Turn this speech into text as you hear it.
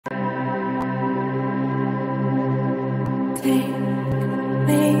Welcome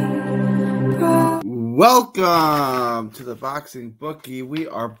to the Boxing Bookie. We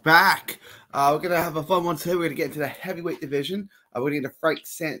are back. We're going to have a fun one today. We're going to get into the heavyweight division. We're going to get into Frank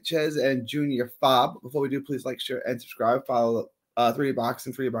Sanchez and Junior Fob. Before we do, please like, share, and subscribe. Follow 3D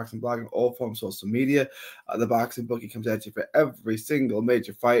Boxing blog on all forms of social media. The Boxing Bookie comes at you for every single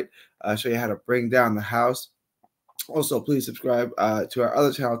major fight. Show you how to bring down the house. Also, please subscribe to our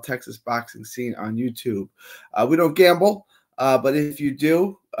other channel, Texas Boxing Scene on YouTube. We don't gamble. But if you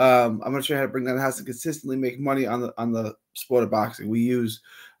do, I'm going to show you how to bring down the house and consistently make money on the sport of boxing. We use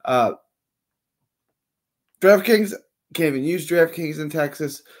DraftKings. Can't even use DraftKings in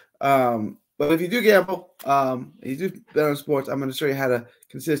Texas. But if you do gamble, you do bet on sports, I'm going to show you how to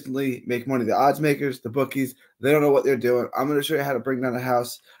consistently make money. The odds makers, the bookies, they don't know what they're doing. I'm going to show you how to bring down the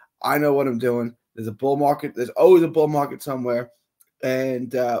house. I know what I'm doing. There's a bull market. There's always a bull market somewhere.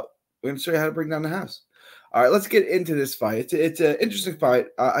 And we're going to show you how to bring down the house. All right, let's get into this fight. It's an interesting fight.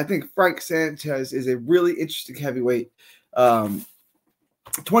 I think Frank Sanchez is a really interesting heavyweight. 23-0,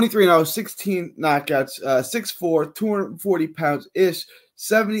 16 knockouts, 6'4", 240 pounds-ish,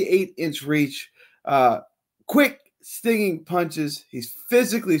 78-inch reach, quick, stinging punches. He's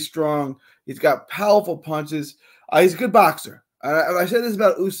physically strong. He's got powerful punches. He's a good boxer. I said this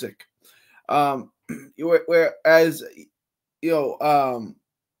about Usyk. Whereas,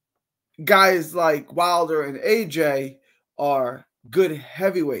 guys like Wilder and AJ are good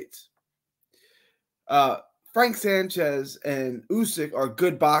heavyweights. Frank Sanchez and Usyk are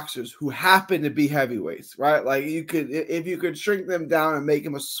good boxers who happen to be heavyweights, right? Like if you could shrink them down and make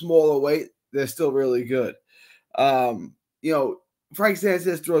them a smaller weight, they're still really good. Frank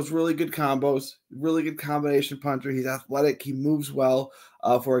Sanchez throws really good combos, really good combination puncher. He's athletic. He moves well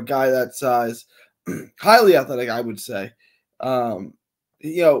for a guy that size. Highly athletic, I would say.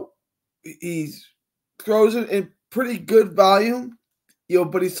 He throws it in pretty good volume,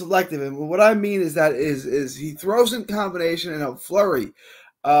 but he's selective. And what I mean is that is he throws in combination and a flurry,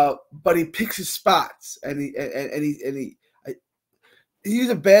 but he picks his spots and he use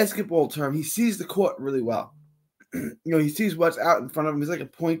a basketball term. He sees the court really well. He sees what's out in front of him. He's like a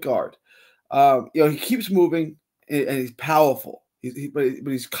point guard. He keeps moving and he's powerful. But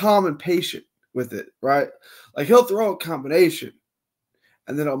he's calm and patient with it, right? Like he'll throw a combination.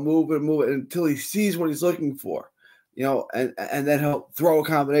 And then he'll move it until he sees what he's looking for, and then he'll throw a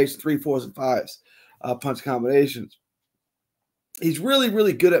combination, 3, 4s, and 5s, punch combinations. He's really,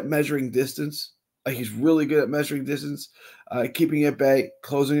 really good at measuring distance. Keeping it at bay,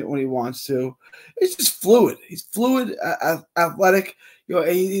 closing it when he wants to. He's just fluid. He's fluid, athletic.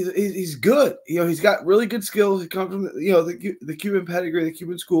 He's good. He's got really good skills. He comes from the Cuban pedigree, the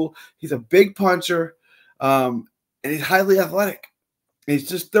Cuban school. He's a big puncher, and he's highly athletic. He's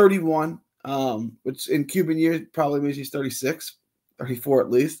just 31, which in Cuban years probably means he's 36, 34 at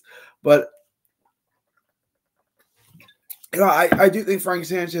least. But, I do think Frank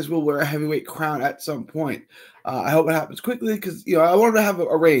Sanchez will wear a heavyweight crown at some point. I hope it happens quickly because, I want him to have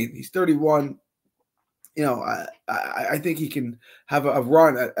a reign. He's 31. I think he can have a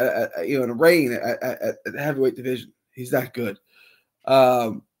run at a reign at the heavyweight division. He's that good.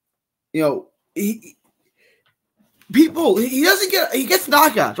 He gets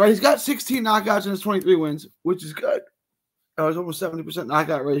knockouts, right? He's got 16 knockouts in his 23 wins, which is good. It's almost 70%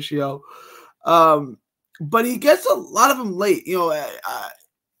 knockout ratio. But he gets a lot of them late.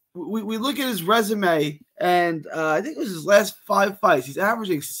 We look at his resume, and I think it was his last 5 fights. He's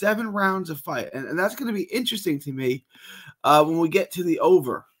averaging 7 rounds a fight, and that's going to be interesting to me when we get to the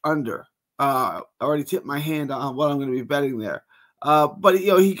over-under. I already tipped my hand on what I'm going to be betting there. But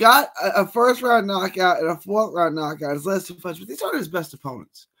he got a first-round knockout and a fourth-round knockout his last 2 fights, but these aren't his best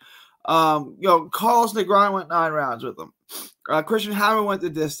opponents. Carlos Negron went 9 rounds with him. Christian Hammer went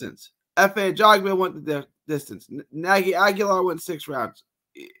the distance. F.A. Jogba went the distance. Nagy Aguilar went 6 rounds.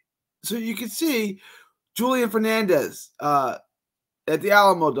 So you can see Julian Fernandez at the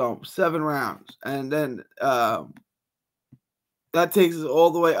Alamo Dome, 7 rounds. And then that takes us all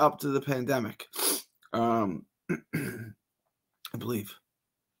the way up to the pandemic. I believe.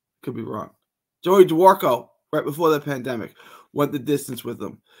 Could be wrong. Joey Dworko, right before the pandemic, went the distance with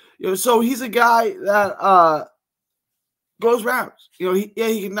him. So he's a guy that goes rounds. He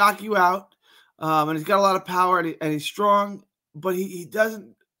can knock you out, and he's got a lot of power, and he's strong, but he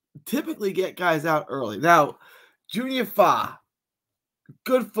doesn't typically get guys out early. Now, Junior Fa,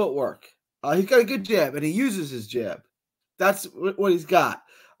 good footwork. He's got a good jab, and he uses his jab. That's what he's got.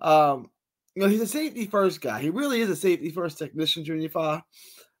 He's a safety-first guy. He really is a safety-first technician, Junior Fa.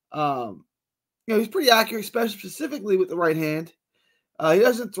 He's pretty accurate, especially specifically with the right hand. He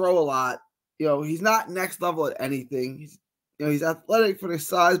doesn't throw a lot. He's not next level at anything. You know, he's athletic for his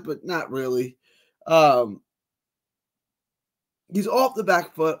size, but not really. He's off the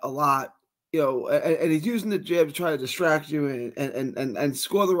back foot a lot, you know, and he's using the jab to try to distract you and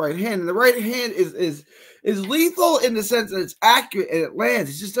score the right hand. And the right hand is lethal in the sense that it's accurate and it lands.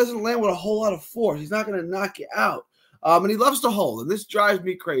 It just doesn't land with a whole lot of force. He's not going to knock you out. And he loves to hold, and this drives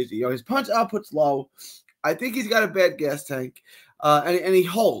me crazy. You know, his punch output's low. I think he's got a bad gas tank, and he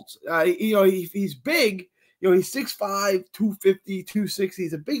holds. You know, he's big. You know, he's 6'5", 250, 260.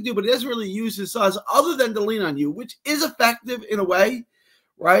 He's a big dude, but he doesn't really use his size other than to lean on you, which is effective in a way,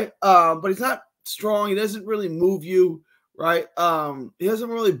 right? But he's not strong. He doesn't really move you, right? He doesn't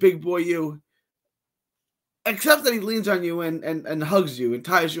really big boy you, except that he leans on you and hugs you and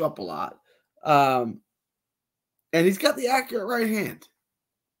ties you up a lot. And he's got the accurate right hand.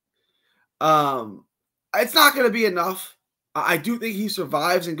 It's not going to be enough. I do think he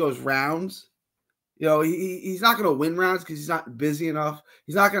survives and goes rounds. You know, he's not going to win rounds because he's not busy enough.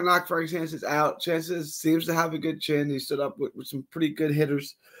 He's not going to knock Frank Sanchez out. Sanchez seems to have a good chin. He stood up with some pretty good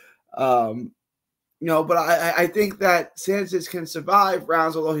hitters. You know, but I think that Sanchez can survive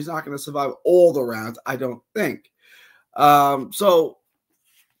rounds, although he's not going to survive all the rounds, I don't think. So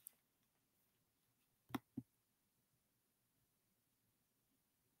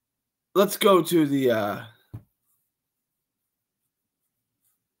let's go to the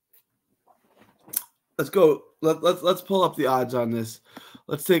let's pull up the odds on this.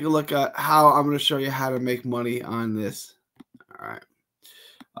 Let's take a look at how I'm going to show you how to make money on this. All right.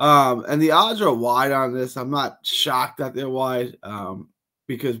 And the odds are wide on this. I'm not shocked that they're wide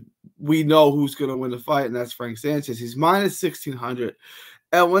because we know who's going to win the fight, and that's Frank Sanchez. He's minus 1,600.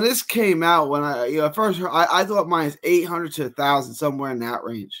 And when this came out, when I first heard, I thought minus 800 to 1,000, somewhere in that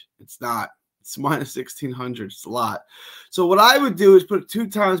range. It's not. It's minus 1,600. It's a lot. So what I would do is put a 2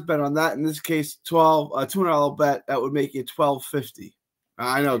 times bet on that. In this case, $200 bet. That would make you $1,250.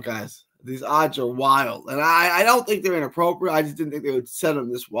 I know, guys. These odds are wild, and I don't think they're inappropriate. I just didn't think they would set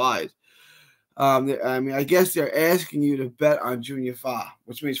them this wide. I mean, I guess they're asking you to bet on Junior Fa,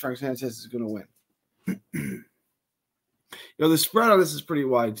 which means Frank Sanchez is going to win. You know, the spread on this is pretty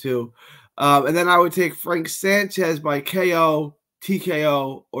wide too. And then I would take Frank Sanchez by KO,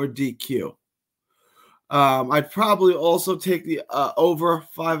 TKO, or DQ. I'd probably also take the over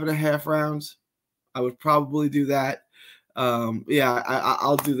 5.5 rounds. I would probably do that. Yeah,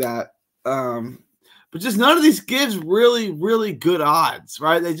 I'll do that. But just none of these gives really, really good odds,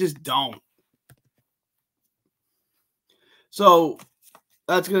 right? They just don't. So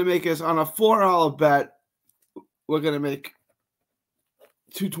that's going to make us on a $4 bet. We're going to make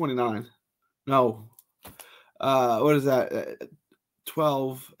 $229. No. What is that?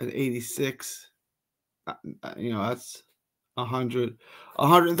 12 and 86. You know, that's $130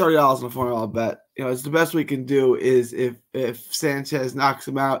 on a $4 bet. You know, it's the best we can do is if Sanchez knocks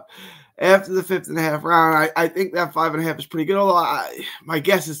him out after the 5.5 round. I think that 5.5 is pretty good. Although my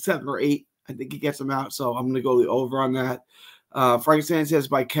guess is 7 or 8. I think he gets him out, so I'm going to go the over on that. Frank Sanchez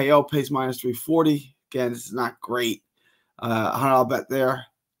by KO pays minus 340. Again, this is not great. $100 bet there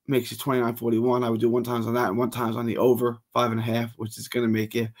makes you $29.41. I would do 1 times on that and 1 times on the over 5.5, which is going to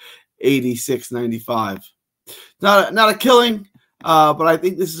make you $86.95. Not a killing, but I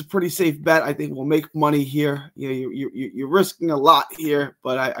think this is a pretty safe bet. I think we'll make money here. You know, you're risking a lot here,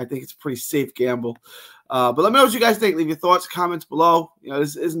 but I think it's a pretty safe gamble. But let me know what you guys think. Leave your thoughts, comments below. You know,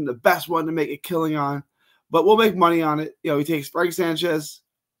 this isn't the best one to make a killing on, but we'll make money on it. You know, he takes Frank Sanchez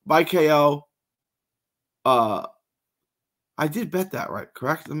by KO. I did bet that right,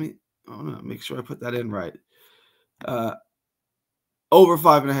 correct? Let me make sure I put that in right. Over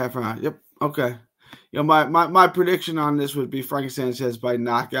 5.5 rounds. Yep. Okay. You know, my prediction on this would be Frank Sanchez by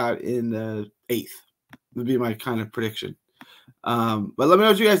knockout in the 8th. Would be my kind of prediction. But let me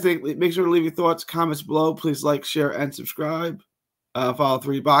know what you guys think. Make sure to leave your thoughts, comments below. Please like, share, and subscribe. Follow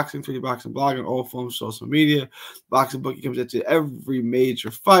 3D Boxing blog on all forms of social media. Boxing Bookie comes at you every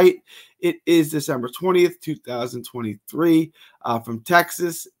major fight. It is December 20th, 2023. From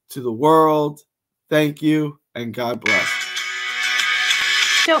Texas to the world, thank you, and God bless.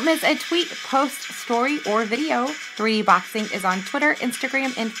 Don't miss a tweet, post, story, or video. 3D Boxing is on Twitter,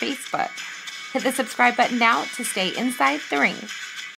 Instagram, and Facebook. Hit the subscribe button now to stay inside the ring.